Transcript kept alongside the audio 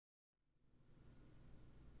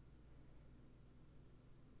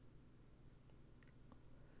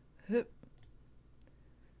Hup.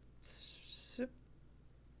 Zip.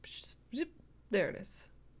 Zip. There it is.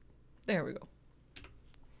 There we go.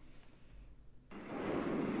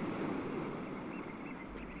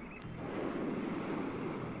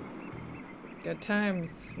 Good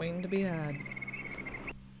times waiting to be had.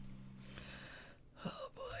 Oh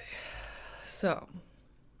boy. So,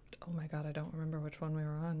 oh my god, I don't remember which one we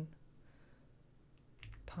were on.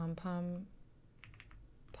 Pom-pom.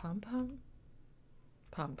 Pom-pom?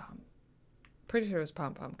 Pom-pom. Pretty sure it was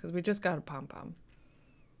pom-pom, because we just got a pom-pom.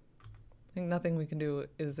 I think nothing we can do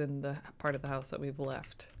is in the part of the house that we've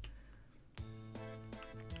left.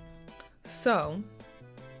 So,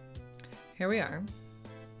 here we are.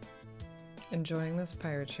 Enjoying this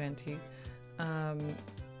pirate shanty. I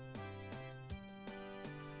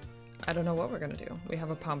don't know what we're gonna do. We have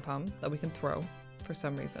a pom-pom that we can throw for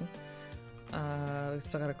some reason. We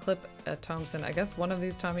still got a clip at Thompson. I guess one of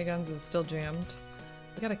these Tommy guns is still jammed.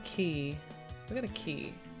 We got a key. We got a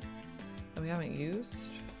key that we haven't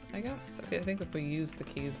used, I guess. Okay, I think if we use the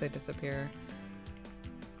keys, they disappear.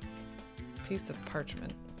 Piece of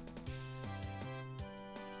parchment.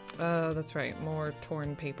 Oh, that's right. More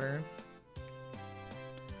torn paper.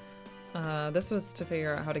 This was to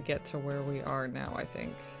figure out how to get to where we are now, I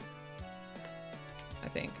think.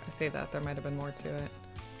 I say that. There might have been more to it.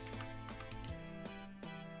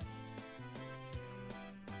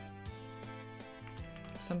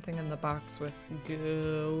 Something in the box with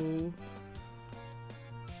go.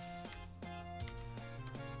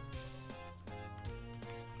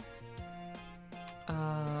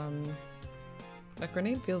 That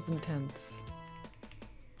grenade feels intense.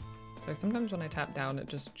 So sometimes when I tap down, it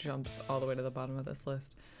just jumps all the way to the bottom of this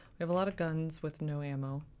list. We have a lot of guns with no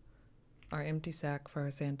ammo. Our empty sack for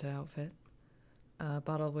our Santa outfit. A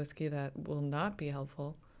bottle of whiskey that will not be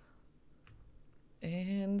helpful.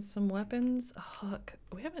 And some weapons. A hook.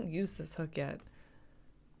 We haven't used this hook yet.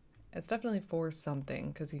 It's definitely for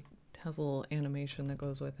something because he has a little animation that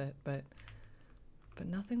goes with it, but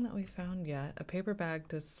nothing that we found yet. A paper bag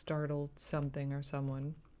to startle something or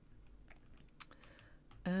someone.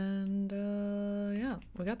 And yeah,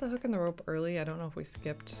 we got the hook and the rope early. I don't know if we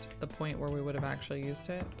skipped the point where we would have actually used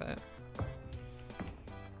it, but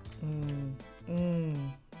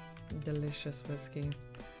delicious whiskey.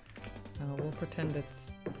 We'll pretend it's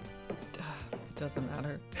it doesn't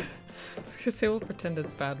matter. I was gonna say we'll pretend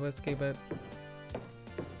it's bad whiskey, but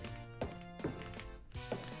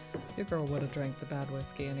your girl would have drank the bad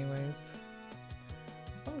whiskey anyways.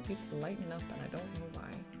 The phone keeps lighting up and I don't know why.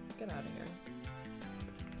 Get out of here.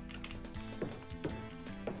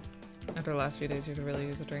 After the last few days, you could really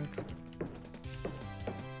use a drink.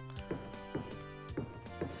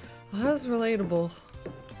 Well, that's relatable.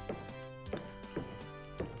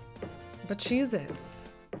 But Cheez-Its.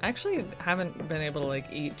 I actually haven't been able to like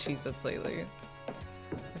eat Cheez-Its lately.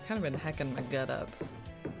 I've kind of been hecking my gut up.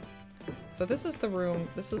 So this is the room.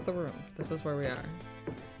 This is the room. This is where we are.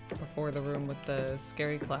 Before the room with the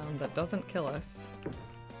scary clown that doesn't kill us,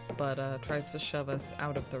 but tries to shove us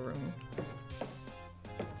out of the room.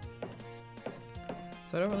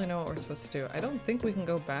 So I don't really know what we're supposed to do. I don't think we can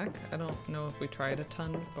go back. I don't know if we tried a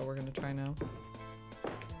ton, but we're gonna try now.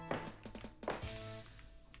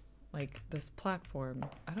 Like this platform.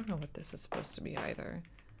 I don't know what this is supposed to be either.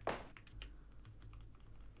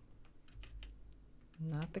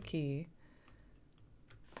 Not the key.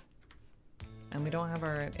 And we don't have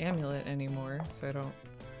our amulet anymore, so I don't...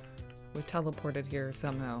 We teleported here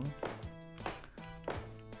somehow.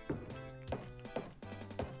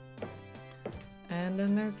 And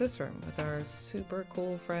then there's this room with our super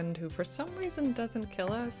cool friend who for some reason doesn't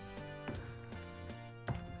kill us.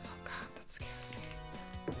 Oh god, that scares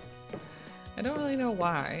me. I don't really know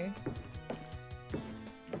why.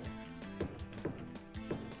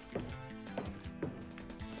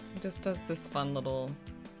 He just does this fun little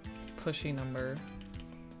pushy number.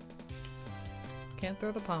 Can't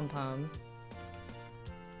throw the pom-pom.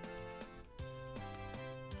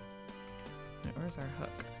 Right, where's our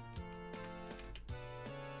hook?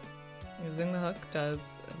 Using the hook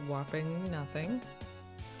does whopping nothing.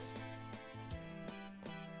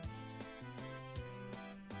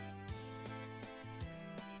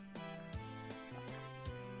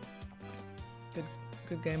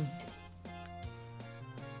 Good game.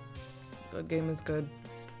 Good game is good.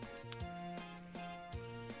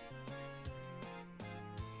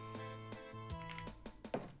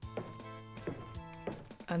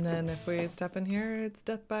 And then if we step in here, it's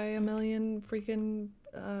death by a million freaking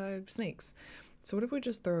snakes. So what if we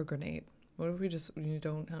just throw a grenade? What if we just, when you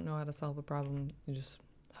don't know how to solve a problem, you just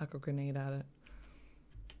huck a grenade at it?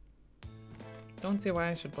 Don't see why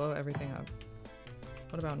I should blow everything up.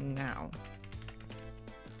 What about now?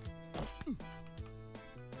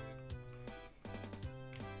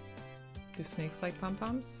 Do snakes like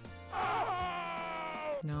pom-poms?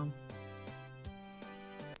 No.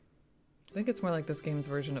 I think it's more like this game's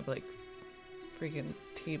version of like freaking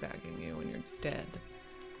teabagging you when you're dead.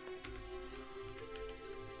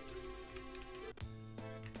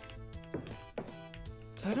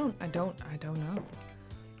 So I don't know. I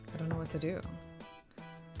don't know what to do.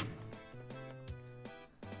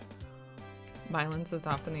 Violence is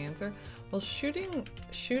often the answer. Well, shooting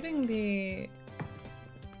the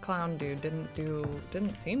clown dude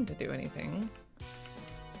didn't seem to do anything.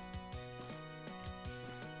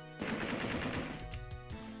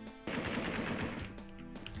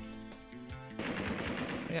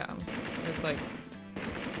 Yeah, it's like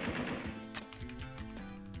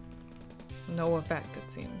no effect, it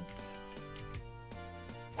seems.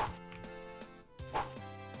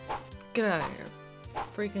 Get out of here.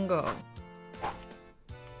 Freaking go.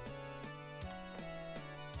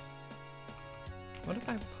 What if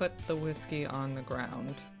I put the whiskey on the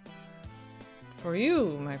ground? For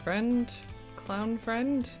you, my friend, clown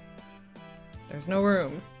friend. There's no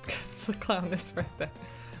room, because the clown is right there.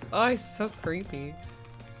 Oh, he's so creepy.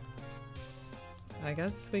 I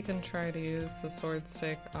guess we can try to use the sword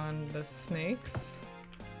stick on the snakes.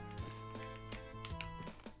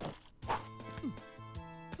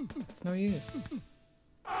 It's no use.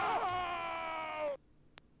 I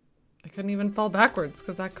couldn't even fall backwards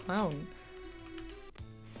because that clown.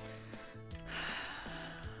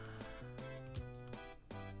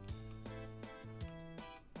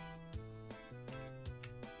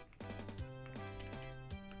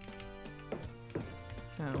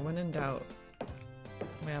 When in doubt,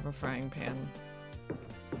 we have a frying pan.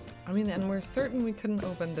 I mean, and we're certain we couldn't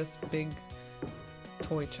open this big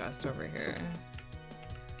toy chest over here.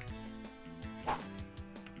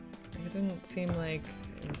 It didn't seem like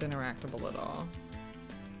it was interactable at all.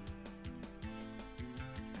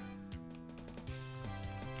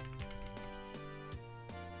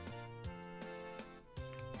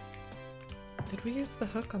 Did we use the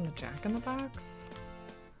hook on the Jack-in-the-Box?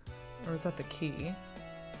 Or is that the key?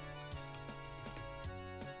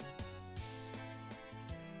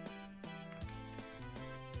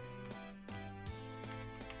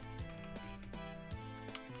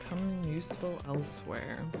 Come useful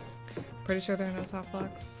elsewhere. Pretty sure there are no soft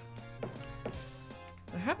locks.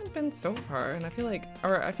 There haven't been so far, and I feel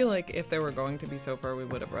like if there were going to be so far, we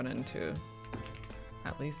would have run into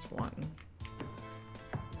at least one.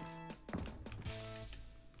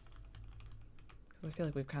 I feel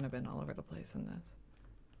like we've kind of been all over the place in this.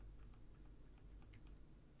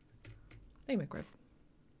 Hey, McRib.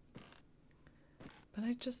 But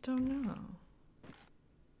I just don't know.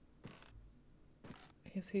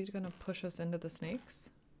 Is he gonna push us into the snakes?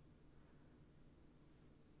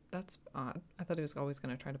 That's odd. I thought he was always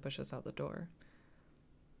gonna try to push us out the door.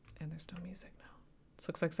 And there's no music now. This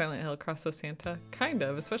looks like Silent Hill Cross with Santa. Kind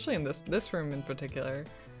of, especially in this room in particular.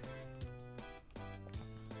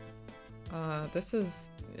 This is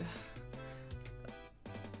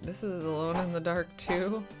Alone in the Dark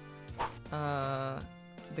 2.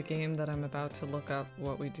 The game that I'm about to look up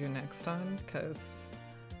what we do next on, because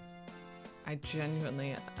I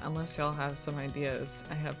genuinely, unless y'all have some ideas,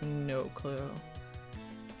 I have no clue.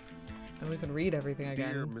 And we could read everything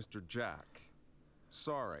again. Dear Mr. Jack,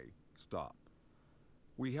 sorry, stop.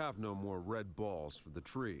 We have no more red balls for the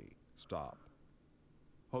tree, stop.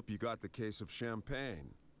 Hope you got the case of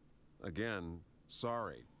champagne. Again,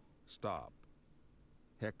 sorry, stop.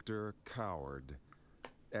 Hector Coward,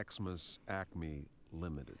 Xmas Acme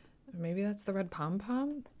Limited. Maybe that's the red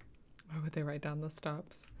pom-pom? Why would they write down the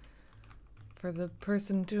stops? For the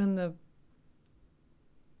person doing the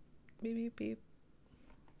beep beep beep.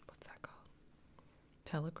 What's that called?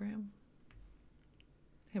 Telegram?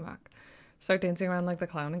 Hey, Mock. Start dancing around like the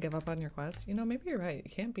clown and give up on your quest? You know, maybe you're right.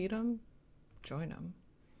 You can't beat them. Join them.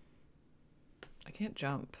 I can't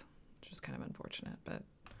jump, which is kind of unfortunate, but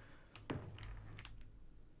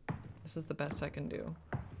this is the best I can do.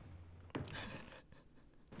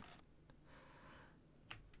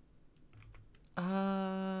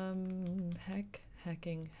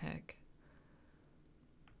 Heck.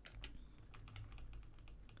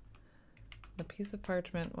 The piece of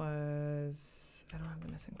parchment was... I don't have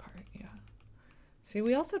the missing part, yeah. See,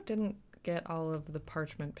 we also didn't get all of the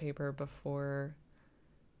parchment paper before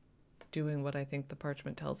doing what I think the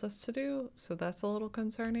parchment tells us to do, so that's a little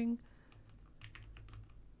concerning.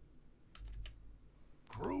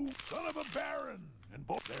 Crew, son of a baron, and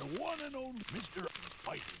both their one and only Mr.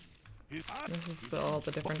 Fighting. This is all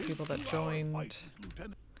the different people that joined.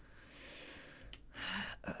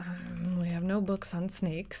 no books on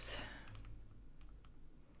snakes.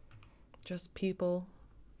 Just people.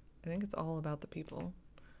 I think it's all about the people.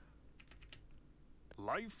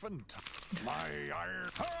 Life and time. My iron.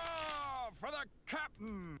 Hurrah for the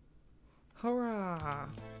captain! Hurrah!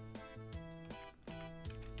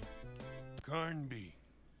 Carnby.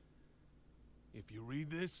 If you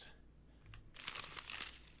read this.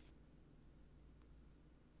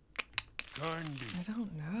 Carnby. I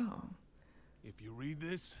don't know. If you read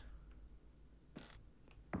this.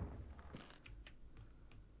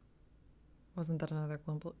 Wasn't that another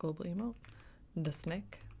global emote? The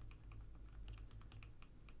snake.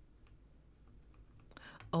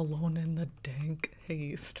 Alone in the dank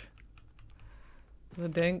haste. The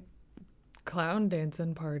dank clown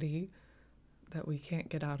dancing party that we can't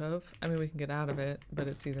get out of. I mean, we can get out of it, but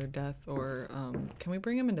it's either death or, can we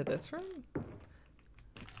bring him into this room?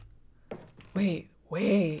 Wait.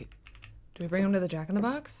 Do we bring him to the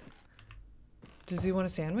Jack-in-the-Box? Does he want a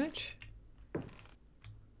sandwich?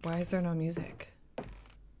 Why is there no music?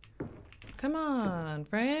 Come on,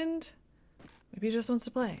 friend. Maybe he just wants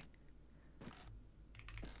to play.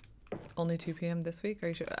 Only 2 p.m. this week? Are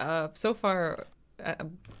you sure? So far,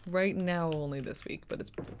 right now, only this week, but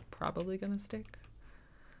it's probably gonna stick,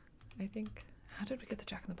 I think. How did we get the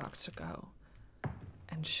Jack-in-the-Box to go?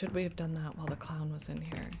 And should we have done that while the clown was in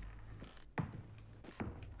here?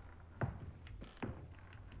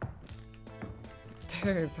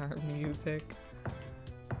 There's our music.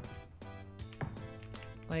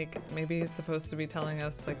 Like, maybe he's supposed to be telling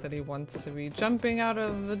us, like, that he wants to be jumping out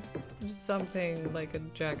of something, like a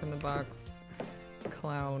Jack-in-the-Box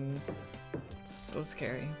clown. It's so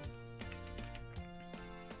scary.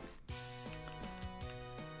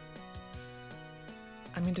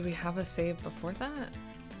 I mean, do we have a save before that?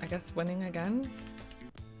 I guess winning again?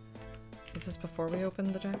 Was this before we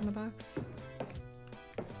opened the Jack-in-the-Box?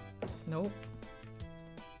 Nope.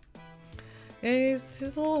 Yeah, he's a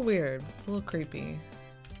little weird. It's a little creepy.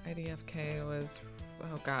 IDFK was...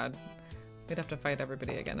 oh god. We'd have to fight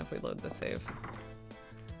everybody again if we load the save.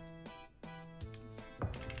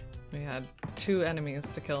 We had 2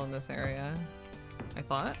 enemies to kill in this area, I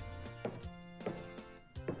thought.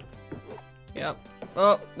 Yep.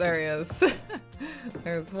 Oh, there he is.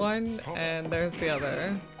 There's one, and there's the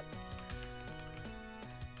other.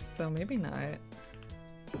 So maybe not.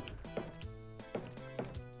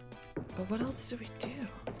 But what else do we do?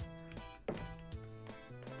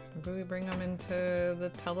 Maybe we bring them into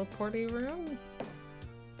the teleporty room?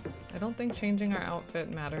 I don't think changing our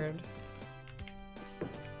outfit mattered.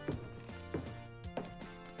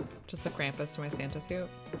 Just the Krampus to my Santa suit.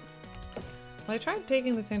 Well, I tried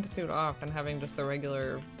taking the Santa suit off and having just the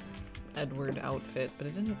regular Edward outfit, but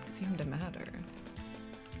it didn't seem to matter.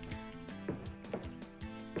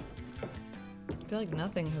 I feel like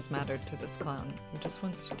nothing has mattered to this clown. He just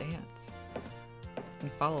wants to dance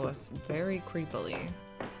and follow us very creepily.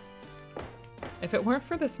 If it weren't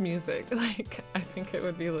for this music, like, I think it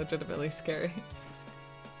would be legitimately scary.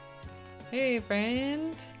 Hey,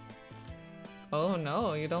 friend. Oh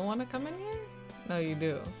no, you don't want to come in here? No, you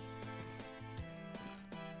do.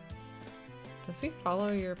 Does he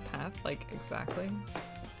follow your path, like, exactly?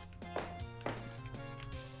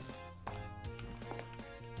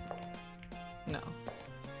 No.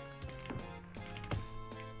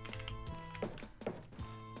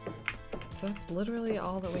 So that's literally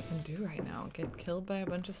all that we can do right now. Get killed by a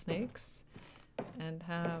bunch of snakes and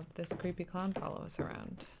have this creepy clown follow us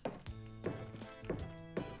around.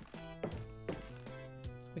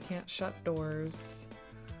 We can't shut doors.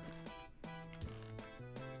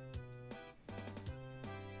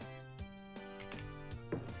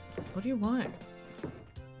 What do you want?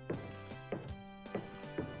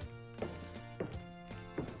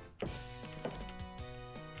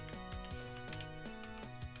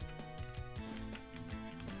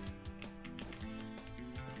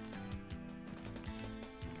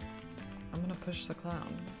 I'm gonna push the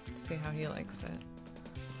clown, see how he likes it.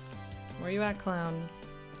 Where you at, clown?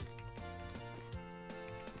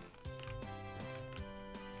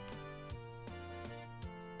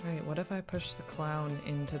 Right, what if I push the clown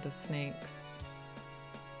into the snakes?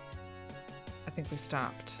 I think we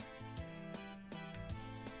stopped.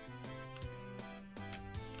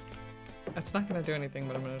 That's not gonna do anything,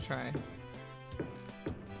 but I'm gonna try.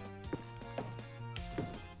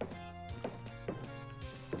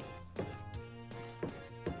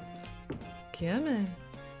 Come on.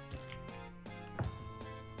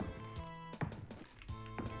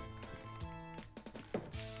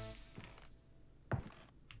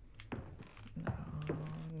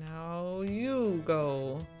 No, you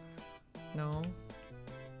go. No.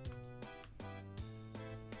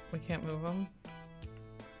 We can't move them.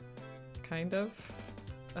 Kind of.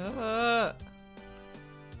 We're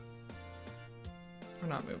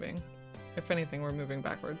not moving. If anything, we're moving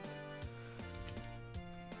backwards.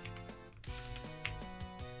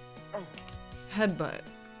 Headbutt.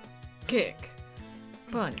 Kick.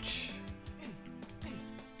 Punch.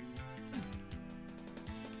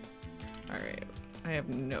 Alright. I have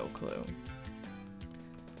no clue.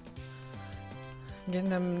 Getting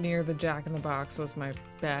them near the Jack in the Box was my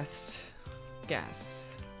best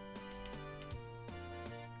guess.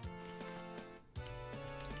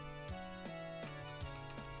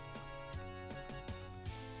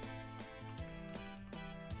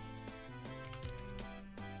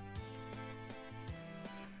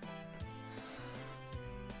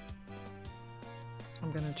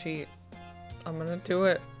 I'm gonna cheat. I'm gonna do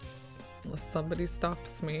it. Unless somebody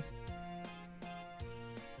stops me.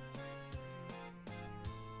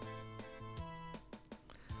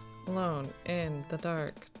 Alone in the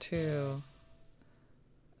dark to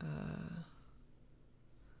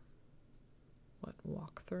what,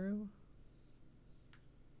 walk through?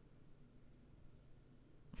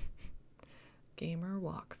 Gamer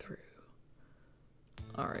walkthrough.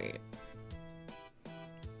 Alright.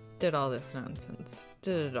 Did all this nonsense.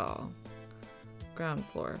 Did it all. Ground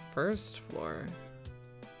floor. First floor.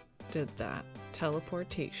 Did that.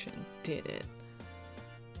 Teleportation. Did it.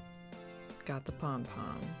 Got the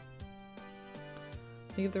pom-pom.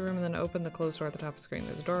 Leave the room and then open the closed door at the top of the screen.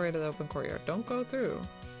 There's a doorway to the open courtyard. Don't go through.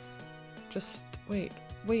 Just wait.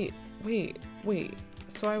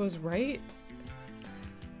 So I was right?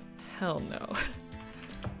 Hell no.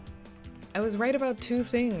 I was right about two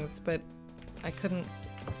things, but I couldn't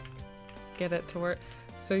get it to work.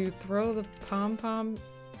 So you throw the pom-pom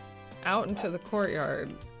out into the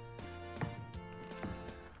courtyard.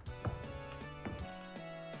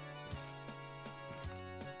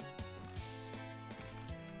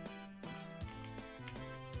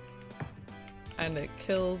 And it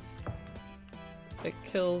kills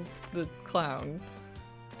the clown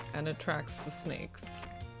and attracts the snakes.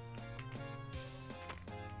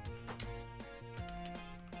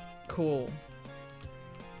 Cool.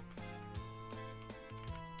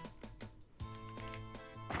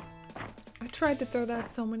 I tried to throw that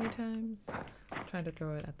so many times. Tried to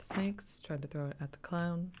throw it at the snakes, tried to throw it at the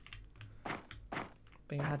clown. But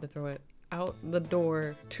you had to throw it out the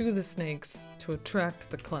door to the snakes to attract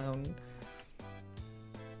the clown.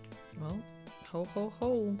 Well, ho ho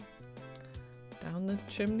ho. Down the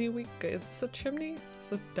chimney we go. Is this a chimney? Is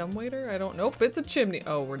this a dumbwaiter? I don't know. Nope, it's a chimney.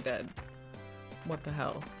 Oh, we're dead. What the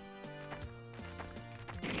hell?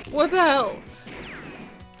 What the hell?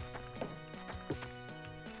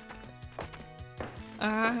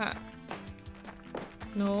 Ah.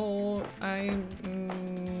 No, I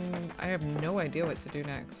have no idea what to do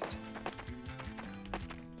next.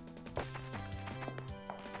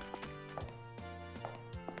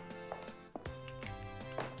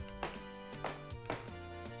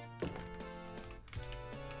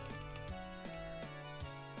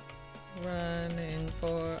 Running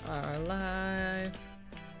for our life.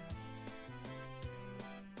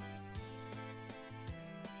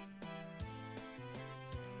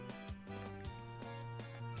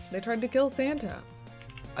 They tried to kill Santa.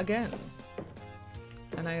 Again.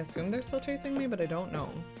 And I assume they're still chasing me, but I don't know.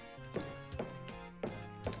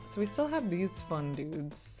 So we still have these fun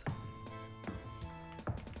dudes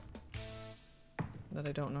that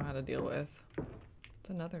I don't know how to deal with. It's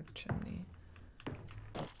another chimney.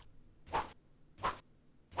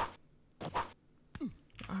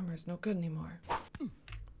 Armor's no good anymore.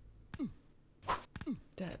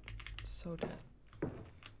 Dead. So dead.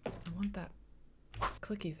 I want that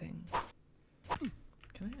clicky thing.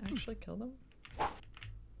 Can I actually kill them?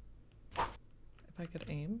 If I could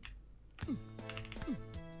aim? Oh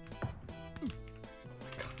my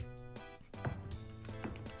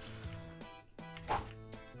god.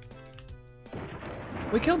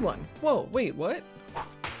 We killed one! Whoa, wait, what?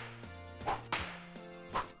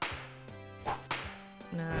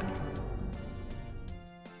 Nah.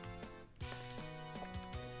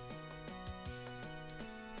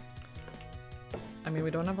 I mean,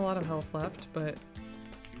 we don't have a lot of health left, but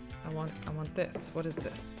I want this. What is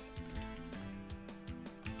this?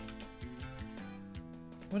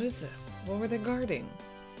 What is this? What were they guarding?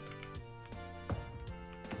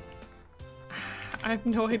 I have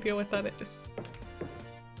no idea what that is.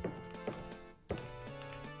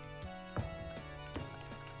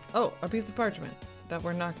 Oh, a piece of parchment that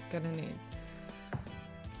we're not gonna need.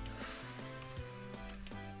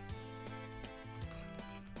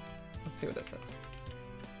 Let's see what it says.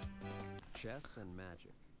 Chess and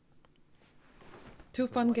magic. Two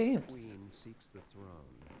The fun White games. Queen seeks the throne.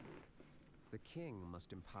 The king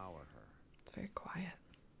must empower her. It's very quiet.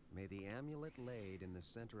 May the amulet laid in the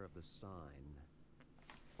center of the sign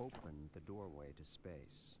open the doorway to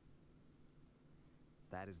space.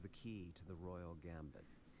 That is the key to the royal gambit.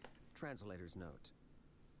 Translator's note.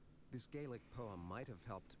 This Gaelic poem might have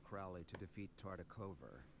helped Crowley to defeat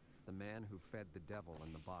Tartakover, the man who fed the devil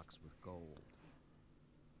in the box with gold.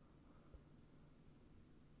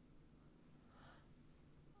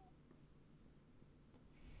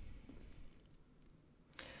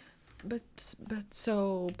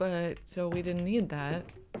 So we didn't need that.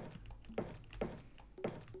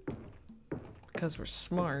 Because we're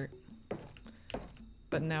smart.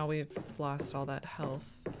 But now we've lost all that health.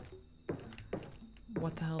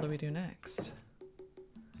 What the hell do we do next?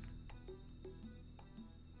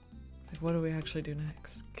 Like, what do we actually do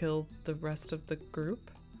next? Kill the rest of the group?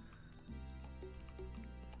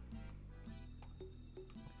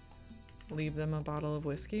 Leave them a bottle of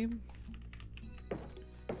whiskey?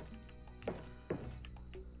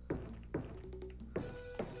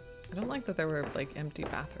 I don't like that there were like empty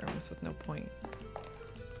bathrooms with no point.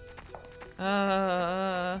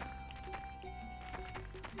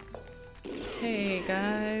 Hey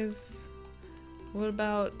guys, what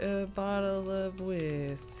about a bottle of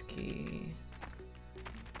whiskey?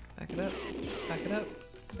 Back it up, back it up,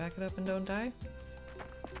 back it up and don't die.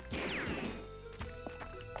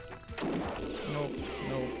 Nope,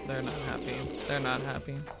 nope, they're not happy. They're not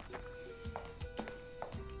happy.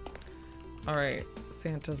 Alright,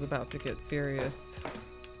 Santa's about to get serious.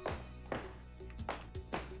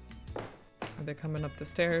 Are they coming up the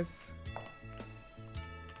stairs?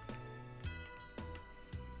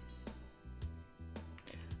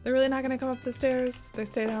 They're really not gonna come up the stairs? They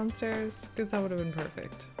stay downstairs? Because that would have been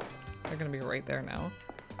perfect. They're gonna be right there now.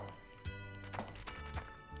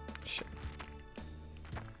 Shit.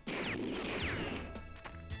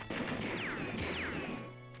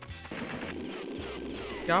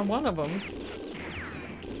 Got one of them.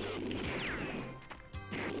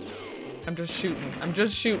 I'm just shooting. I'm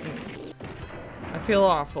just shooting. I feel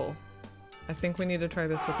awful. I think we need to try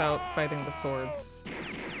this without fighting the swords.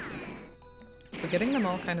 But getting them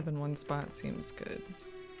all kind of in one spot seems good.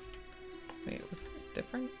 Wait, was it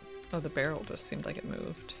different? Oh, the barrel just seemed like it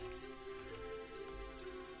moved.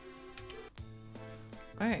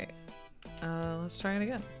 Alright. Let's try it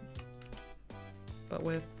again. But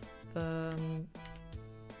with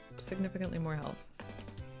significantly more health.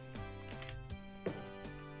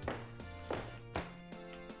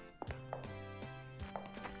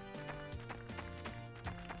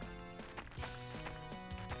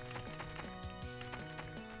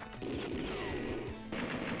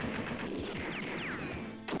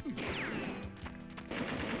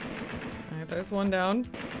 Alright, there's one down.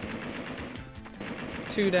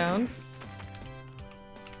 Two down.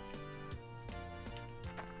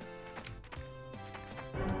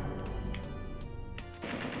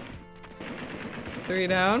 Three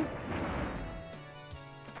down.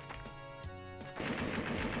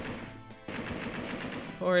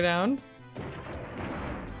 Four down.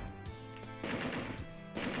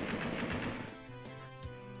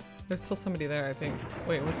 There's still somebody there, I think.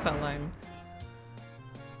 Wait, what's that line?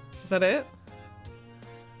 Is that it?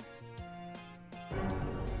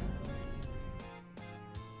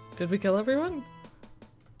 Did we kill everyone?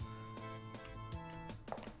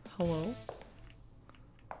 Hello?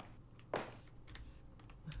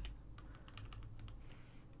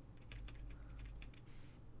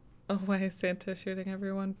 Oh, why is Santa shooting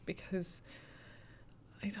everyone? Because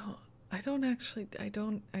I don't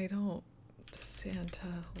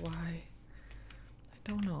Santa, why? I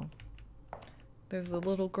don't know. There's a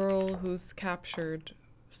little girl who's captured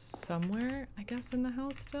somewhere, I guess in the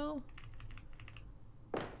house still?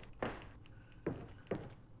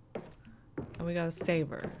 And we gotta save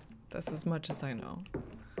her. That's as much as I know.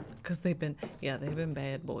 Cause they've been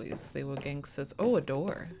bad boys. They were gangsters. Oh, a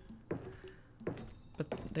door. But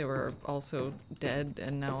they were also dead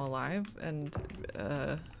and now alive, and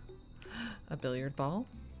a billiard ball.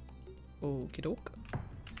 Okie doke.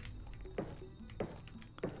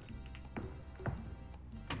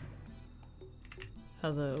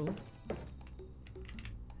 Hello.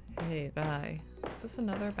 Hey, guy. Is this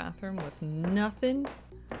another bathroom with nothing?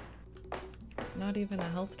 Not even a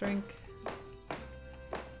health drink?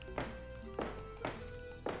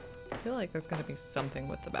 I feel like there's gonna be something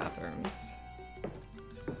with the bathrooms.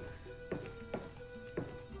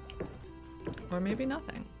 Or maybe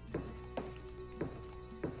nothing.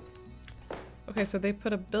 Okay, so they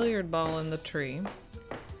put a billiard ball in the tree.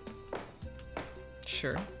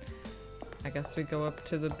 Sure. I guess we go up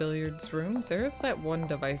to the billiards room. There's that one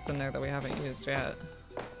device in there that we haven't used yet.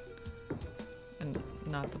 And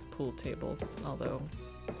not the pool table, although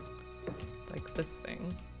like this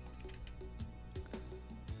thing.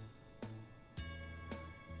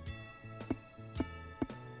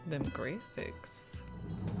 Them graphics.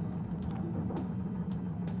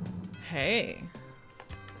 Hey.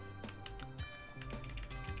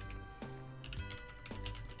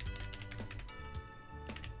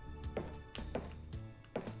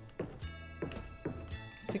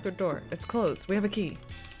 Secret door. It's closed. We have a key.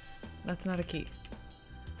 That's not a key.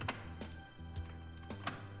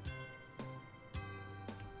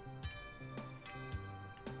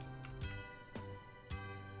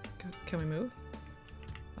 Can we move?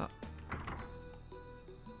 Oh.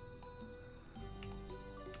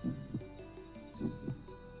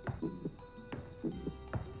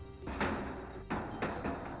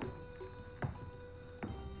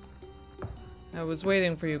 I was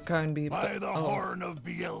waiting for you, Carnby. By the horn of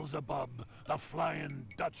Beelzebub, the Flying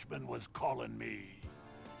Dutchman was calling me.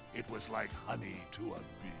 It was like honey to a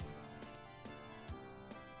bee.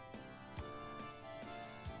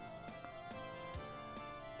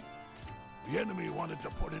 The enemy wanted to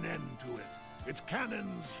put an end to it. Its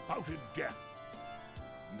cannons spouted death.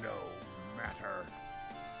 No matter.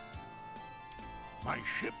 My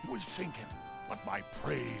ship was sinking, but my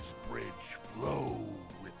praise bridge flowed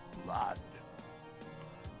with blood.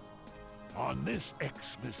 On this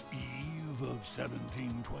Xmas Eve of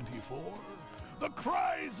 1724, the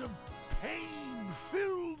cries of pain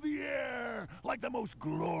filled the air like the most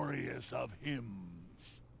glorious of hymns.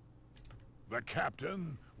 The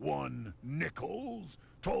captain, one Nichols,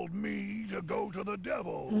 told me to go to the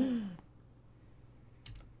devil.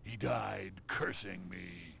 He died cursing me.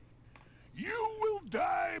 You will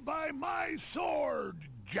die by my sword,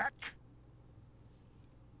 Jack.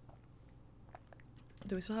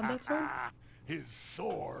 Do we still have that sword? His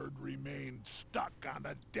sword remained stuck on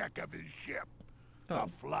the deck of his ship, Oh.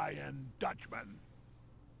 the Flying Dutchman.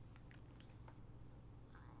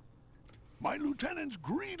 My lieutenants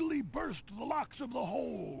greedily burst the locks of the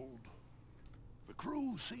hold. The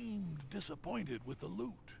crew seemed disappointed with the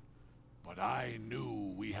loot, but I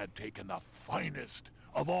knew we had taken the finest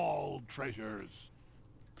of all treasures.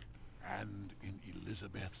 And in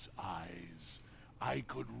Elizabeth's eyes, I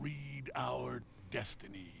could read our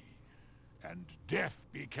destiny, and death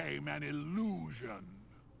became an illusion.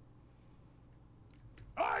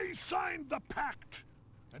 I signed the pact,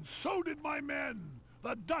 and so did my men.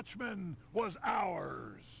 The Dutchman was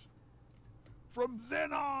ours. From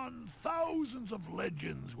then on, thousands of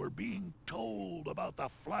legends were being told about the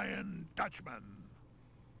Flying Dutchman.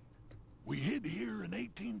 We hid here in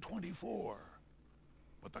 1824,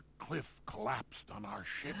 but the cliff collapsed on our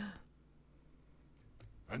ship.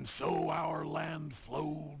 And so our land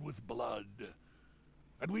flowed with blood,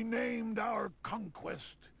 and we named our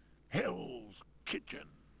conquest Hell's Kitchen.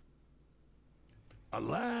 A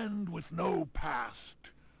land with no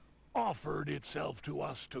past offered itself to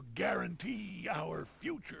us to guarantee our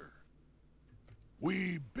future.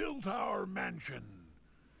 We built our mansion,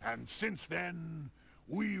 and since then,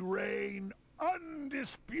 we reign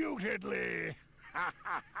undisputedly.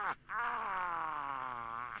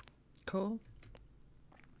 Cool.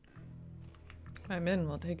 My men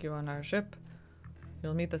will take you on our ship.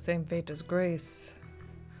 You'll meet the same fate as Grace.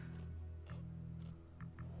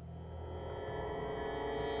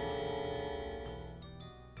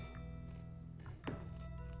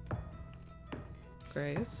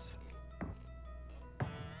 Grace?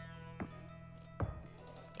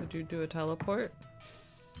 Did you do a teleport?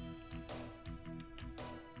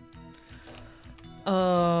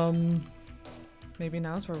 Maybe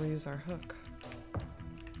now's where we use our hook.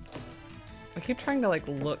 I keep trying to like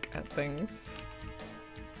look at things.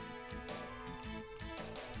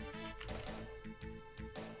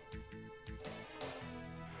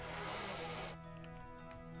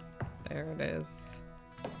 There it is.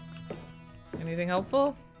 Anything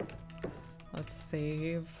helpful? Let's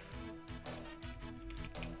save.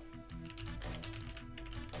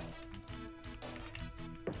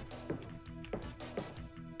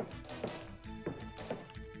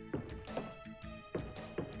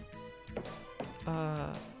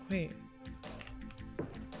 Wait.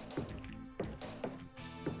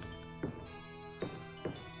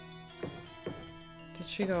 Did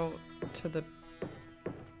she go to the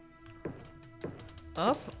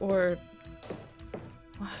up or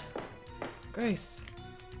what? Grace?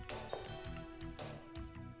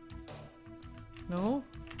 No?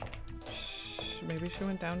 Maybe she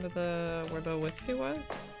went down to the where the whiskey was?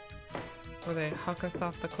 Where they huck us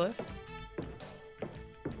off the cliff?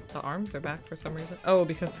 The arms are back for some reason. Oh,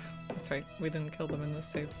 because that's right. We didn't kill them in this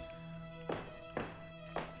save.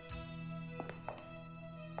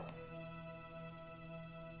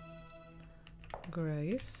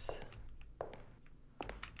 Grace.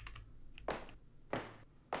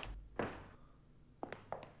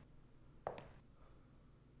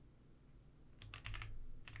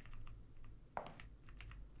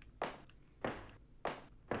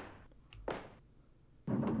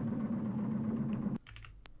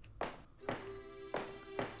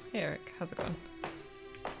 Hey Eric, how's it going?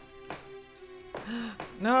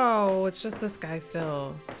 No, it's just this guy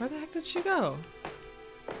still. Where the heck did she go?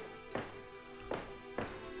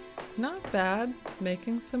 Not bad.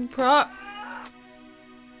 Making some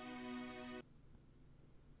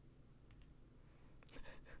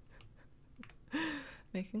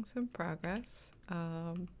making some progress.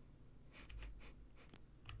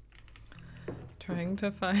 Trying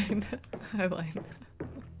to find eyeliner.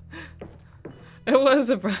 It was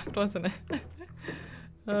abrupt, wasn't it?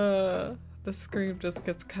 The scream just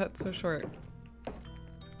gets cut so short.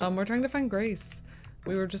 We're trying to find Grace.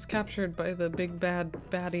 We were just captured by the big bad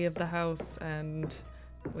baddie of the house and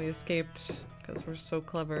we escaped because we're so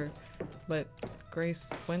clever. But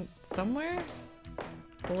Grace went somewhere?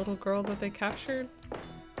 The little girl that they captured?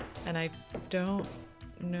 And I don't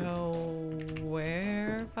know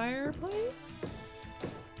where. Fireplace?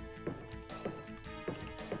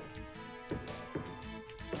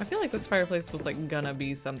 I feel like this fireplace was like gonna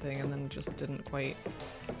be something and then just didn't quite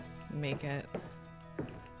make it.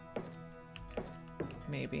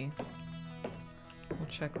 Maybe. We'll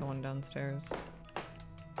check the one downstairs.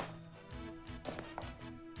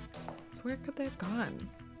 So where could they have gone?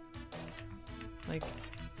 Like...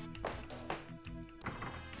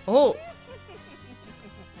 Oh!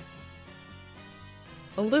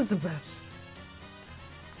 Elizabeth!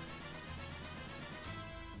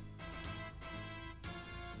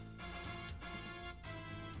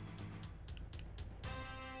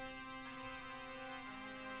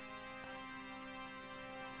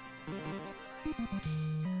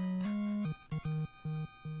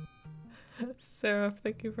 Sarah,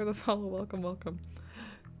 thank you for the follow. Welcome, welcome.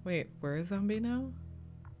 Wait, where is Zombie now?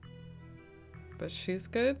 But she's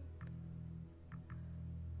good?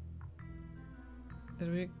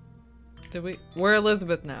 Did we? We're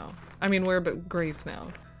Elizabeth now. I mean, we're Grace now.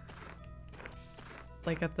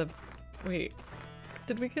 Like at the... Wait.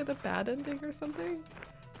 Did we get a bad ending or something?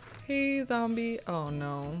 Hey, Zombie. Oh,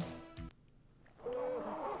 no.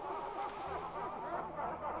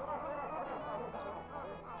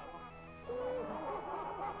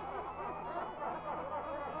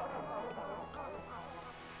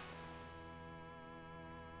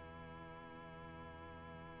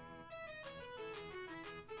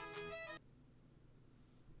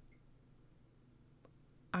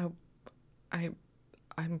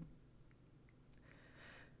 I'm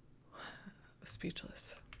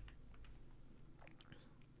speechless.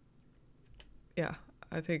 Yeah,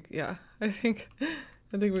 I think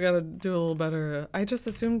we gotta do a little better. I just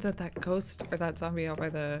assumed that that ghost or that zombie out by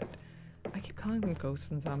the... I keep calling them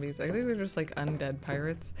ghosts and zombies. I think they're just like undead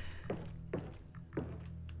pirates.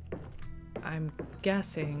 I'm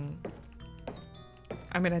guessing...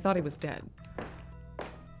 I mean, I thought he was dead.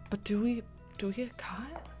 But do we get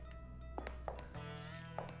caught?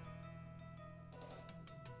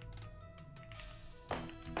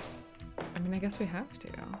 I mean, I guess we have to.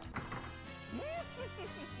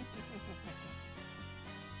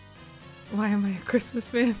 Why am I a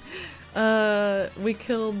Christmas man? We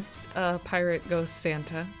killed pirate ghost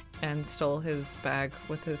Santa and stole his bag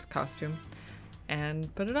with his costume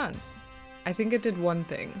and put it on. I think it did one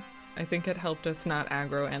thing. I think it helped us not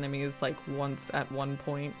aggro enemies like once at one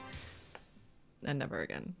point and never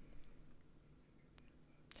again.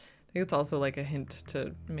 I think it's also like a hint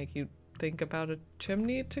to make you think about a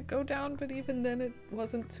chimney to go down, but even then it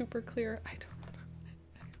wasn't super clear. I don't know.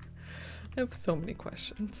 I have so many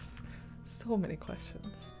questions. So many questions.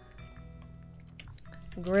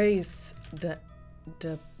 Grace,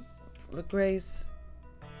 Grace,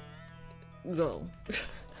 go.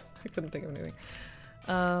 I couldn't think of anything.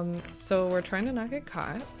 So we're trying to not get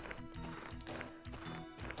caught.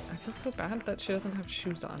 I feel so bad that she doesn't have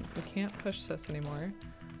shoes on. We can't push this anymore.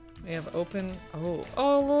 We have open, oh,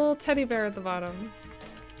 a little teddy bear at the bottom.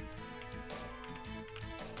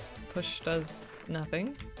 Push does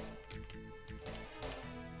nothing.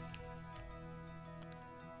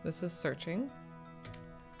 This is searching.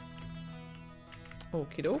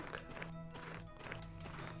 Okie doke.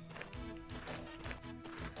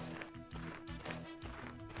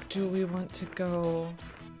 Do we want to go?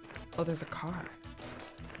 Oh, there's a car.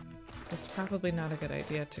 That's probably not a good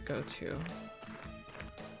idea to go to.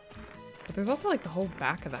 But there's also like the whole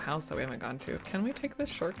back of the house that we haven't gone to. Can we take this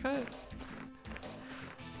shortcut?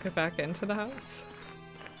 Get back into the house?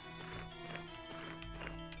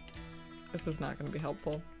 This is not going to be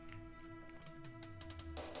helpful.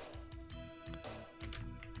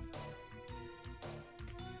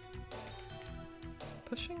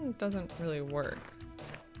 Pushing doesn't really work.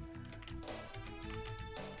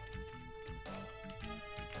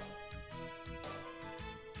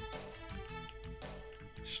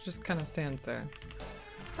 She just kind of stands there.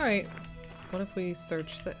 Alright, what if we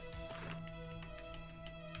search this?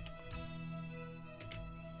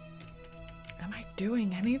 Am I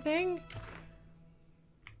doing anything?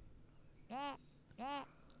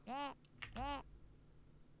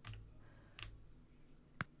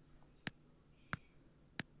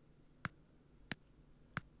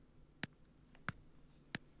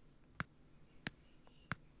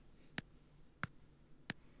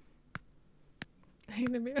 Hey,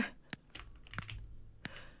 Namir.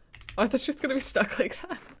 Oh, I thought she was gonna be stuck like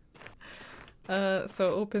that.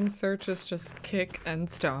 So open search is just kick and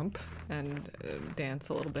stomp and dance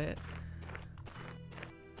a little bit.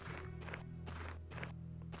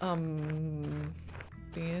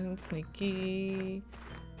 Being sneaky.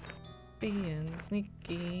 Being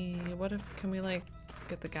sneaky. What if, can we like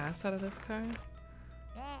get the gas out of this car?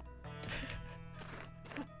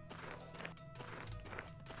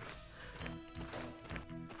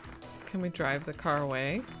 Can we drive the car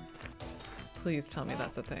away? Please tell me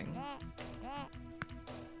that's a thing.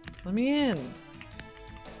 Let me in.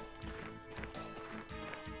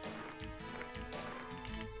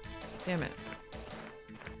 Damn it.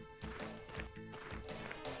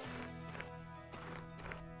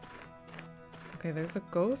 Okay, there's a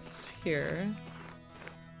ghost here.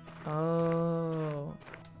 Oh.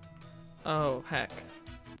 Oh, heck.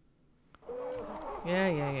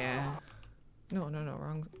 Yeah. No,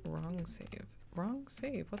 wrong save. Wrong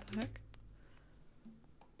save, what the heck?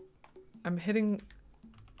 I'm hitting...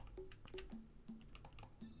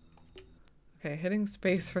 Okay, hitting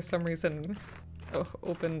space for some reason. Oh,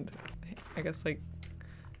 opened, I guess like,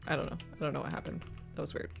 I don't know what happened. That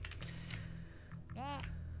was weird.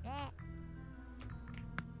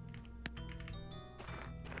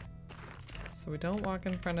 So we don't walk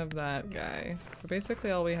in front of that guy. So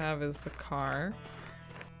basically all we have is the car.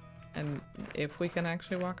 And if we can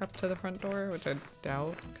actually walk up to the front door, which I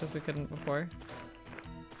doubt because we couldn't before.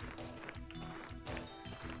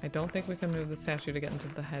 I don't think we can move the statue to get into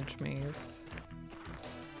the hedge maze.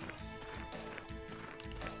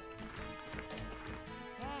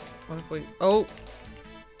 What if we... Oh!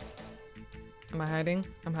 Am I hiding?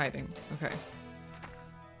 I'm hiding. Okay.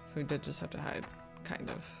 So we did just have to hide. Kind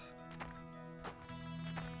of.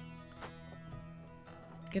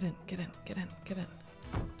 Get in.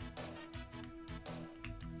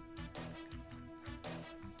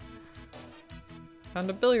 Found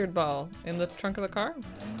a billiard ball in the trunk of the car.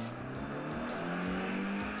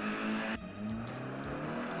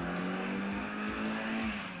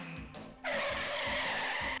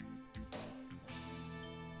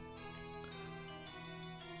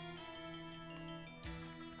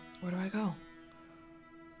 Where do I go?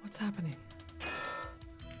 What's happening?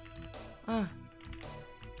 Ah.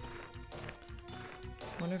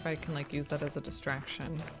 I wonder if I can like use that as a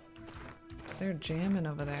distraction. They're jamming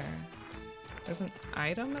over there. There's an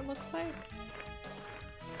item, it looks like.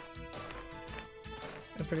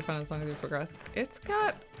 It's pretty fun as long as you progress. It's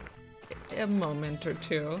got a moment or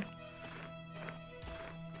two.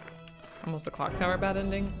 Almost a clock tower bad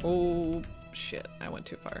ending. Oh, shit. I went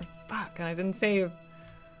too far. Fuck, and I didn't save.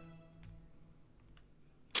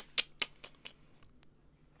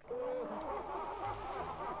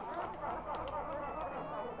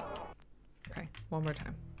 Okay, one more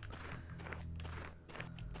time.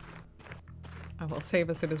 I will save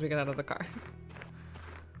as soon as we get out of the car.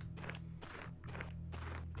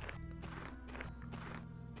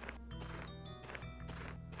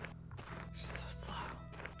 She's so slow.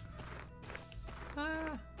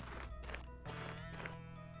 Ah.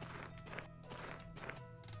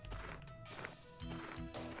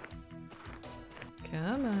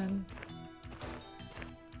 Come on.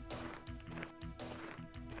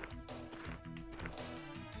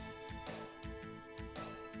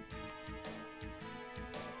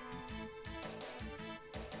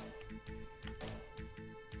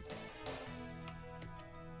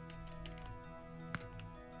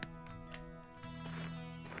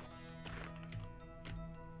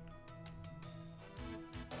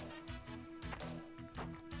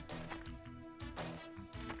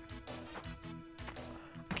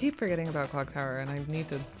 keep forgetting about Clock Tower and I need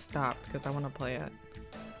to stop because I want to play it.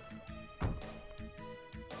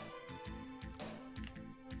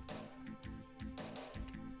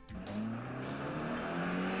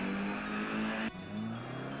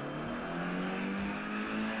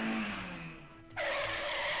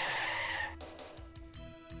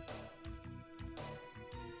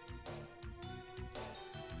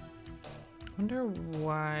 Wonder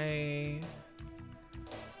why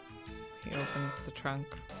he opens the trunk,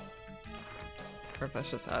 or if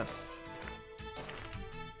that's just us.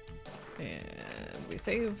 And we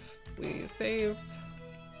save. We save.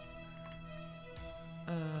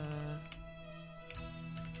 If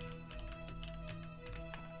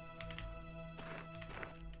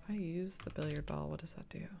I use the billiard ball, what does that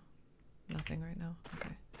do? Nothing right now.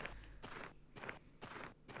 Okay.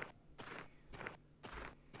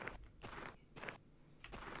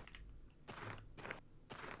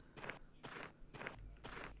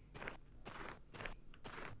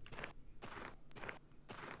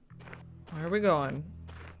 Where are we going?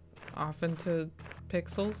 Off into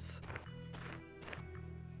pixels?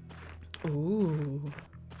 Ooh.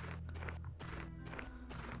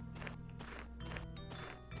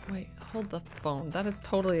 Wait, hold the phone. That is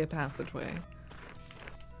totally a passageway.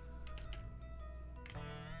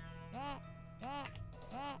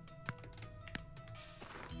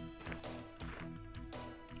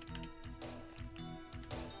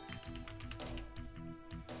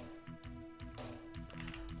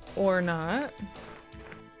 Or not.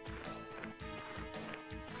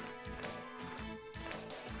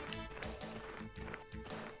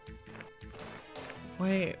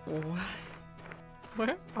 Wait, what?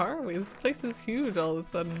 Where are we? This place is huge all of a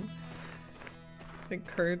sudden. It's like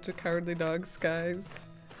Courage the Cowardly Dog skies.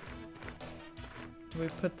 We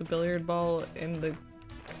put the billiard ball in the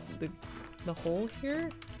hole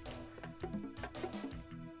here?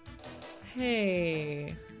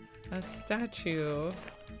 Hey, a statue.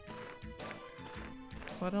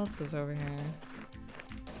 What else is over here?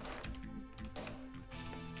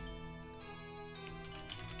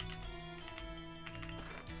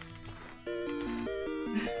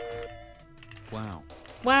 Wow.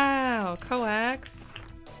 Wow, Coax.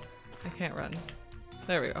 I can't run.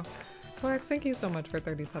 There we go. Coax, thank you so much for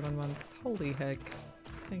 37 months. Holy heck.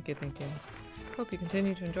 Thank you, thank you. Hope you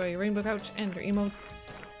continue to enjoy your rainbow couch and your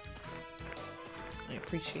emotes. I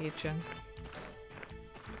appreciate you.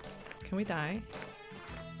 Can we die?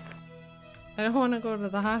 I don't want to go to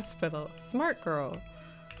the hospital. Smart girl.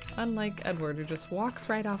 Unlike Edward, who just walks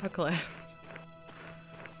right off a cliff.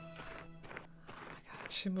 Oh my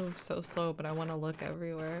god, she moves so slow, but I want to look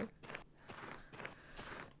everywhere.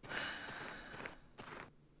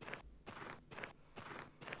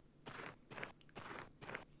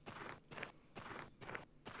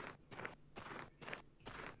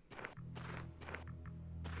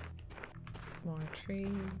 More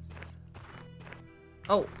trees.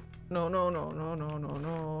 Oh! No, no, no, no, no, no,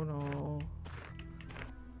 no, no.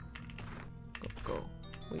 Go.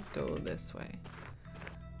 We go this way.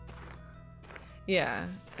 Yeah,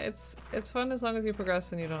 it's fun as long as you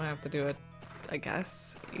progress and you don't have to do it, I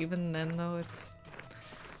guess. Even then though, it's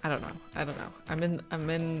I don't know. I've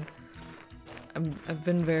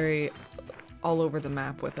been very all over the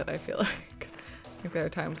map with it, I feel like. Like there are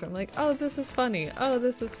times where I'm like, oh, this is funny. Oh,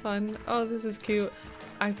 this is fun. Oh, this is cute.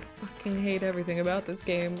 I fucking hate everything about this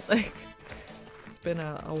game. Like, it's been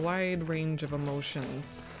a wide range of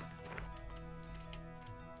emotions.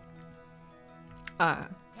 I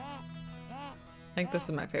think this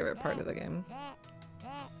is my favorite part of the game.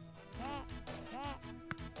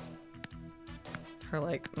 Her,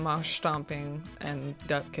 like, mosh stomping and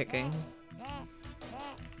duck kicking.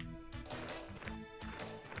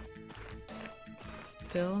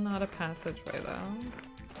 Still not a passageway, though.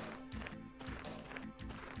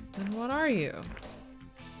 Then what are you?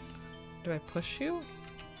 Do I push you?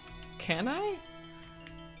 Can I?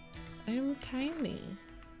 I'm tiny.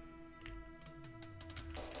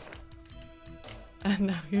 And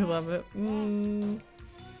now you love it. We'll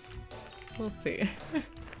see.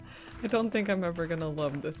 I don't think I'm ever gonna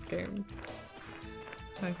love this game.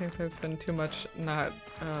 I think there's been too much not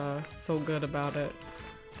so good about it.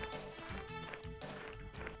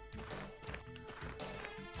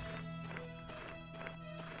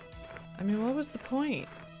 I mean, what was the point?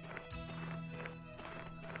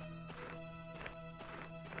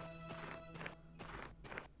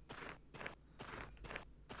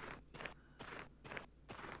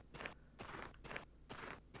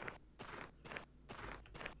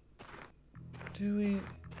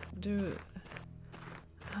 Do it?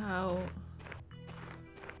 How?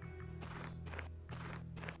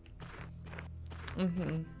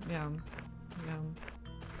 Yeah. Yeah.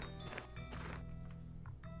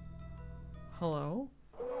 Hello?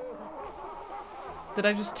 Did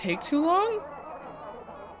I just take too long?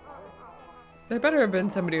 There better have been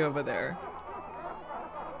somebody over there.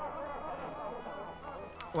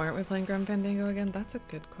 Why aren't we playing Grim Fandango again? That's a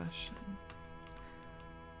good question.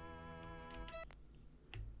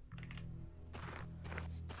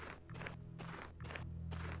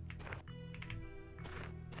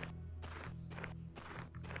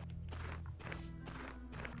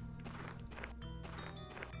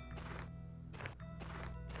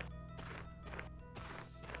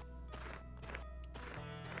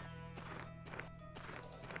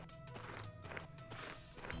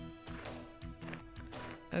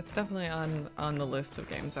 It's definitely on the list of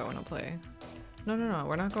games I want to play. No, no, no,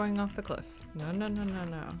 we're not going off the cliff. No, no, no, no,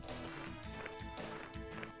 no.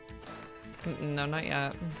 No, not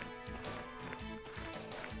yet.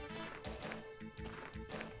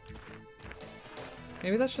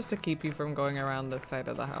 Maybe that's just to keep you from going around this side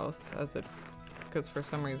of the house, as if, because for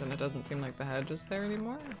some reason it doesn't seem like the hedge is there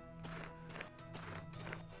anymore.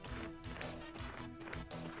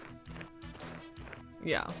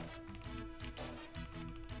 Yeah.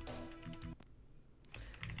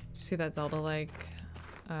 See that Zelda like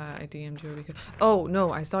I DM'd you because oh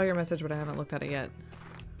no, I saw your message but I haven't looked at it yet.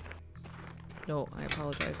 No, I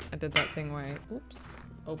apologize. I did that thing where I oops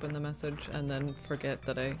open the message and then forget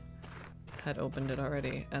that I had opened it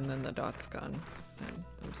already and then the dot's gone.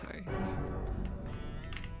 I'm sorry.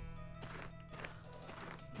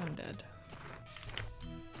 I'm dead.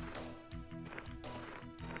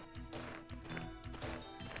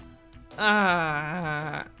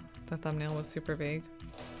 Ah, the thumbnail was super vague.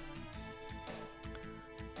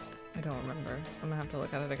 I don't remember. I'm gonna have to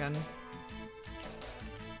look at it again.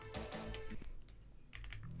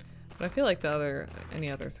 But I feel like any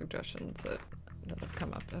other suggestions that have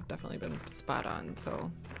come up have definitely been spot on,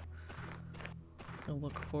 so I'll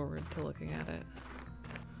look forward to looking at it.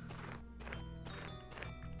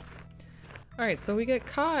 Alright, so we get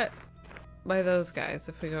caught by those guys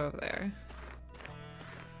if we go over there.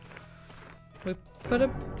 We put a...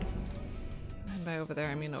 And by over there,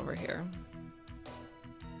 I mean over here.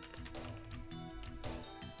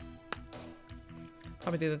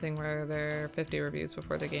 Probably do the thing where there are 50 reviews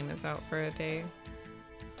before the game is out for a day.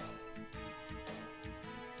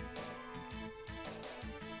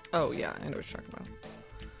 Oh yeah, I know what you're talking about.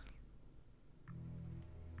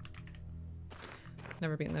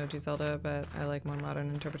 Never beaten the OG Zelda, but I like more modern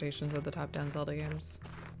interpretations of the top-down Zelda games.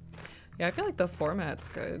 Yeah, I feel like the format's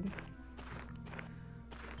good.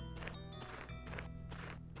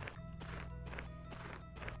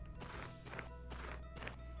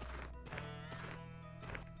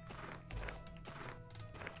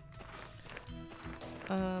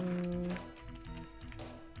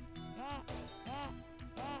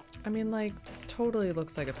 I mean, like, this totally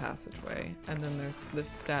looks like a passageway, and then there's this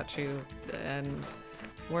statue, and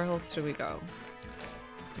where else do we go?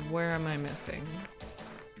 Where am I missing?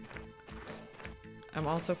 I'm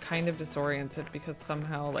also kind of disoriented because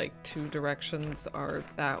somehow, like, 2 directions are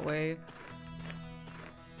that way.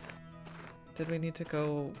 Did we need to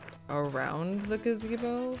go around the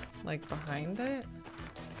gazebo? Like, behind it?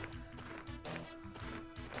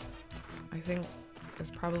 I think there's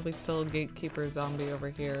probably still a gatekeeper zombie over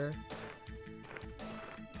here.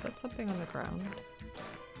 Is that something on the ground?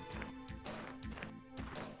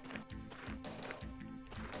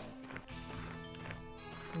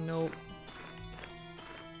 Nope.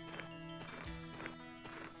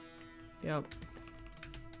 Yep.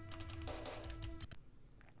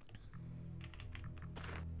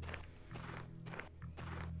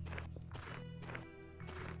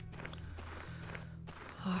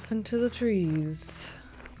 Off into the trees.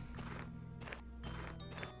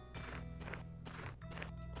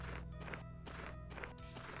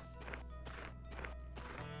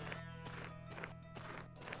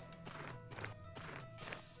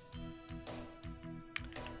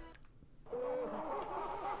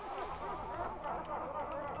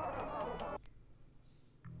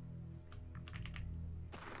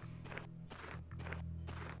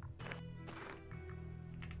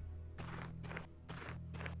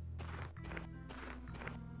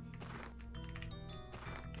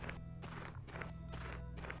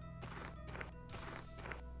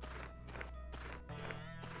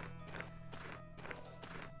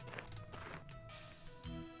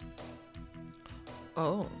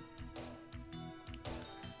 Oh.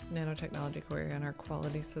 Nanotechnology query on our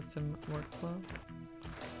quality system workflow.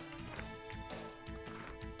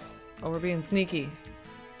 Oh, we're being sneaky.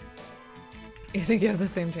 You think you have the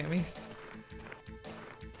same jammies?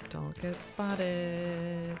 Don't get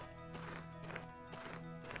spotted.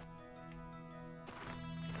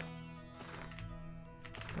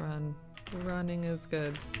 Run. Running is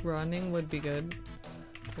good. Running would be good.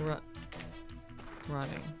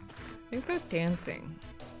 Running. I think they're dancing.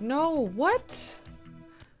 No, what?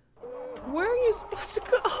 Where are you supposed to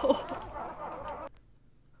go?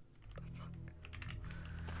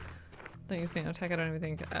 Don't use nanotech. I don't even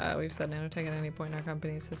think we've said nanotech at any point in our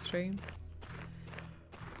company's history.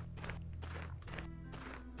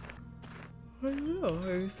 I don't know.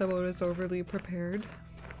 Maybe someone is overly prepared.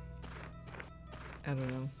 I don't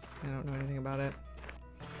know. I don't know anything about it.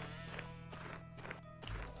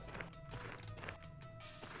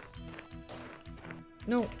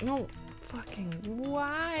 No, no. Fucking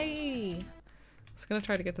why? I was gonna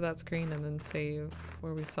try to get to that screen and then save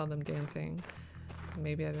where we saw them dancing.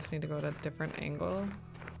 Maybe I just need to go at a different angle.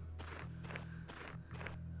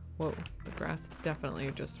 Whoa, the grass definitely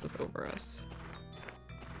just was over us.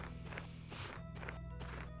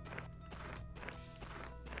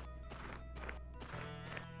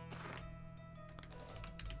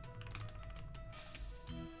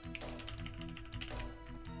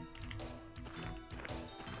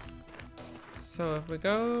 So if we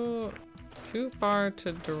go too far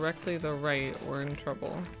to directly the right, we're in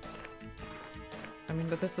trouble. I mean,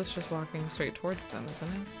 but this is just walking straight towards them, isn't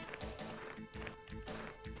it?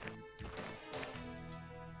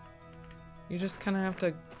 You just kind of have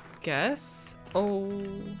to guess? Oh.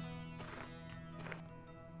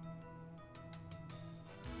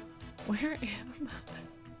 Where am I?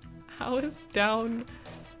 How is down?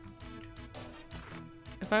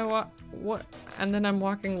 If I walk, what? And then I'm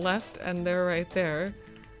walking left and they're right there.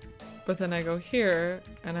 But then I go here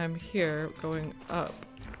and I'm here going up.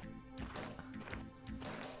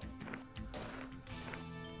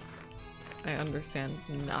 I understand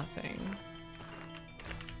nothing.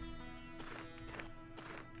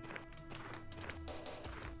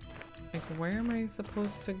 Like, where am I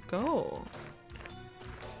supposed to go?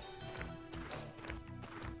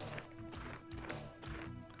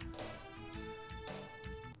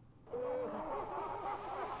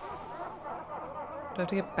 Do I have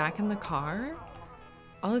to get back in the car?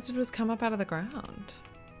 All it did was come up out of the ground.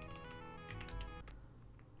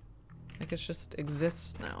 Like, it just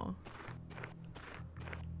exists now.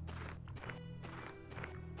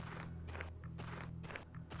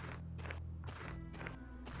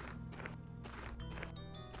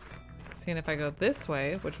 Seeing if I go this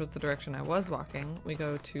way, which was the direction I was walking, we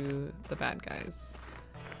go to the bad guys.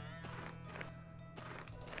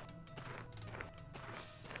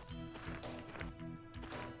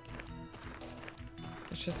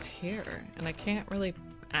 It's just here, and I can't really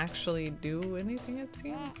actually do anything, it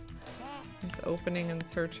seems. It's opening and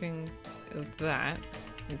searching is that,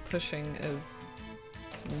 and pushing is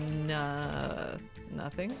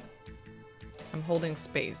nothing. I'm holding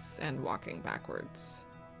space and walking backwards.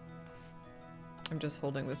 I'm just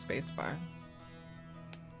holding the space bar.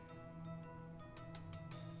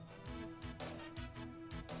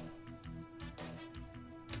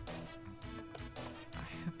 I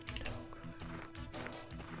have no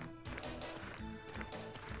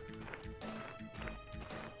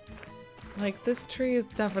clue. Like, this tree is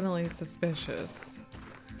definitely suspicious.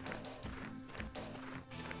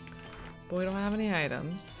 But we don't have any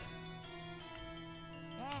items.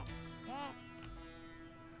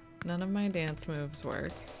 None of my dance moves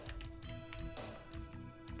work.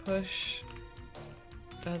 Push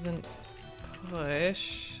doesn't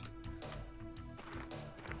push.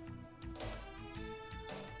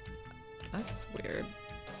 That's weird.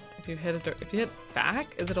 If you hit it, if you hit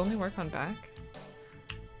back, does it only work on back?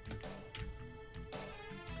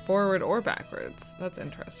 Forward or backwards. That's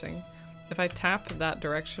interesting. If I tap that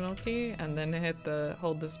directional key and then hit the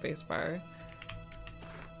hold the space bar,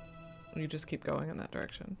 you just keep going in that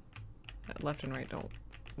direction. Left and right don't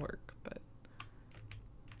work, but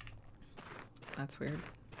that's weird.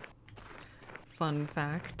 Fun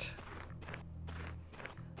fact.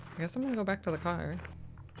 I guess I'm gonna go back to the car.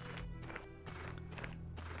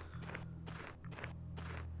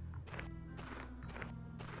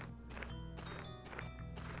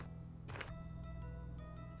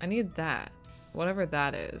 I need that. Whatever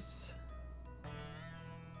that is.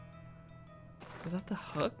 Is that the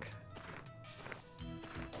hook?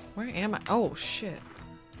 Where am I? Oh, shit.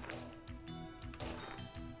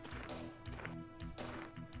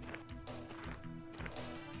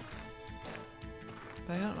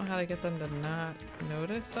 But I don't know how to get them to not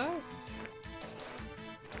notice us.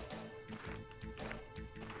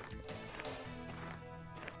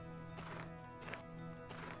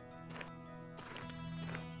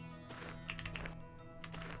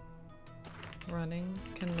 running.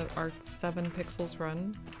 Can our 7 pixels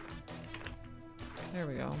run? There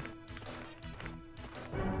we go.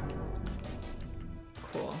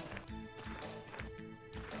 Cool.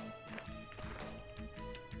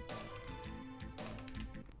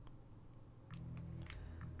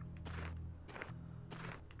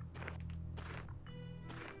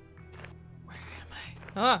 Where am I?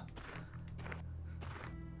 Ah!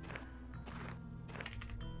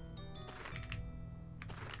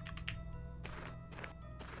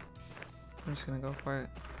 I'm just gonna go for it.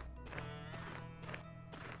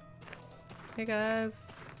 Hey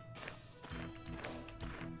guys.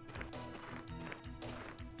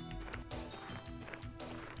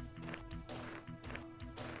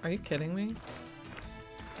 Are you kidding me?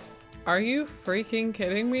 Are you freaking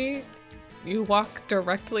kidding me? You walk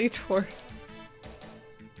directly towards...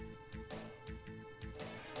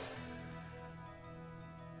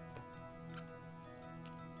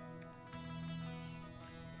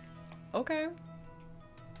 Okay.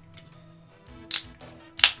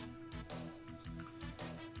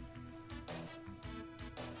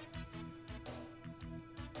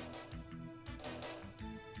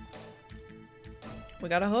 We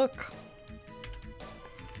got a hook.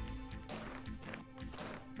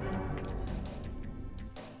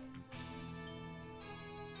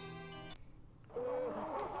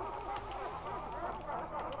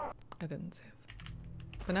 I didn't save.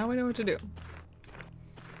 But now we know what to do.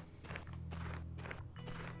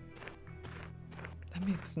 That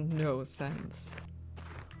makes no sense.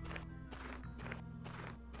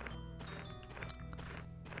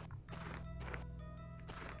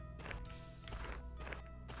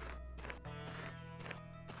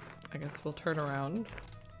 I guess we'll turn around.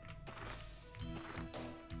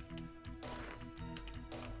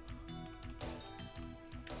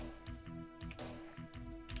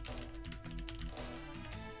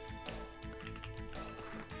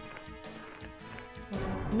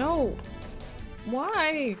 No!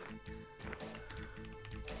 Why?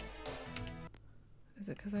 Is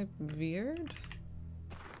it because I veered? Is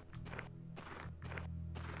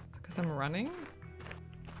it because I'm running?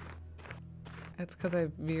 It's because I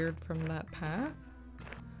veered from that path?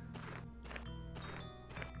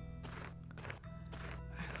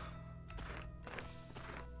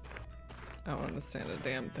 I don't understand a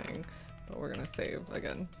damn thing, but we're gonna save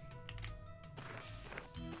again.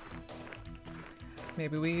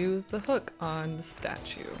 Maybe we use the hook on the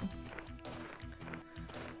statue.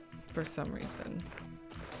 For some reason.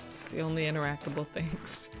 It's the only interactable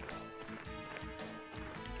things.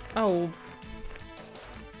 Oh.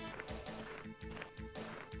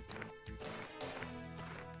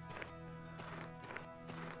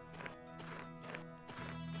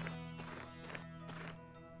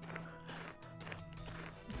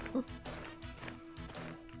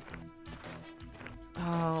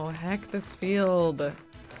 Oh, heck this field.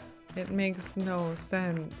 It makes no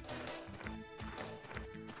sense.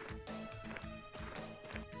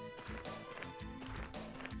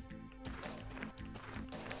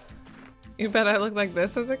 You bet I looked like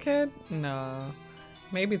this as a kid? No.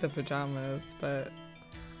 Maybe the pajamas, but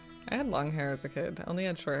I had long hair as a kid. I only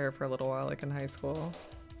had short hair for a little while, like in high school.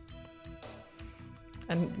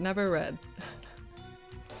 And never read.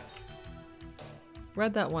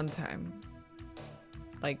 Read that one time.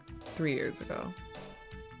 Like 3 years ago.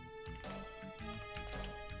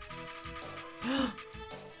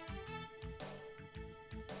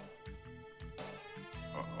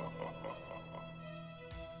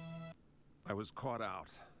 I was caught out.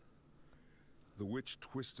 The witch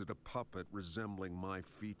twisted a puppet resembling my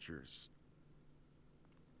features.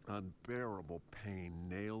 Unbearable pain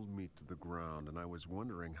nailed me to the ground, and I was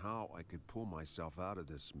wondering how I could pull myself out of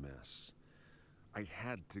this mess. I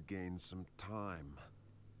had to gain some time.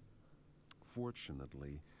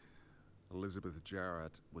 Fortunately, Elizabeth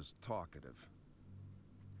Jarrett was talkative.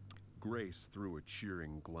 Grace threw a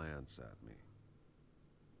cheering glance at me.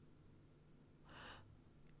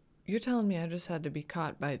 You're telling me I just had to be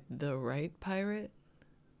caught by the right pirate?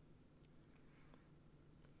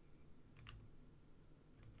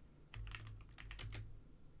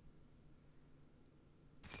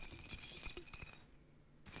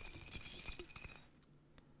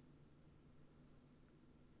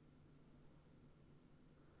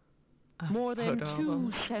 More than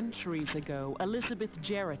 2 centuries ago, Elizabeth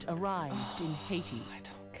Jarrett arrived in Haiti. I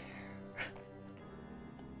don't care.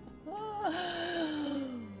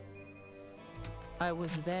 I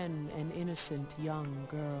was then an innocent young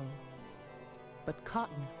girl. But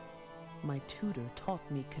Cotton, my tutor, taught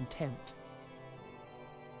me contempt.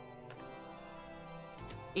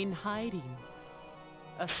 In hiding,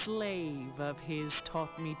 a slave of his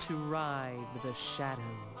taught me to ride the shadows.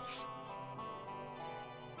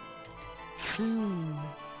 Soon,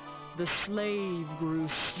 the slave grew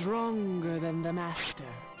stronger than the master.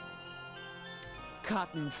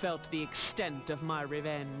 Cotton felt the extent of my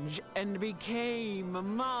revenge and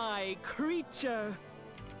became my creature.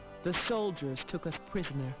 The soldiers took us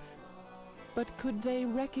prisoner, but could they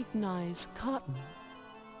recognize Cotton?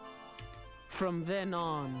 From then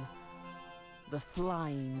on, the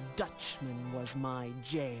Flying Dutchman was my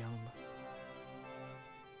jail.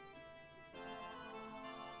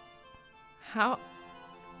 How?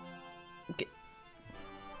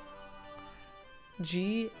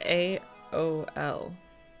 G-A-O-L.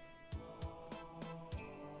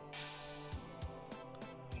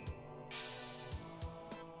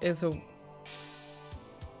 Is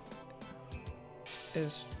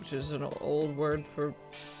just an old word for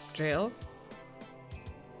jail?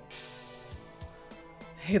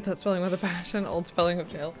 I hate that spelling with a passion. Old spelling of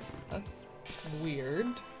jail. That's weird.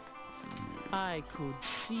 I could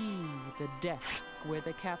see the desk where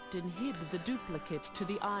the captain hid the duplicate to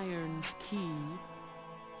the iron's key.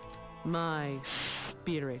 My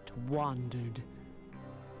spirit wandered.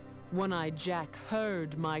 One-Eyed Jack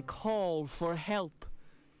heard my call for help.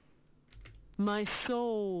 My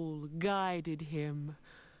soul guided him,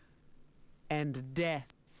 and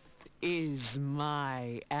death is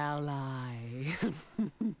my ally.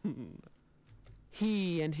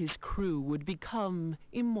 He and his crew would become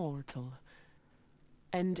immortal,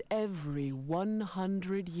 and every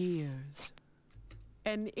 100 years,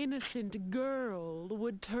 an innocent girl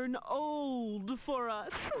would turn old for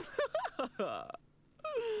us.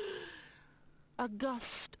 A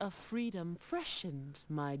gust of freedom freshened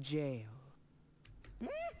my jail.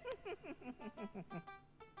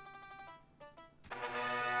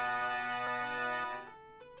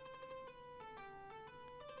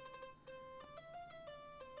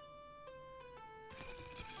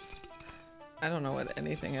 I don't know what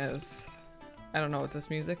anything is. I don't know what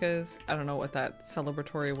this music is. I don't know what that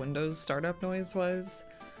celebratory Windows startup noise was.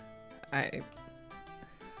 I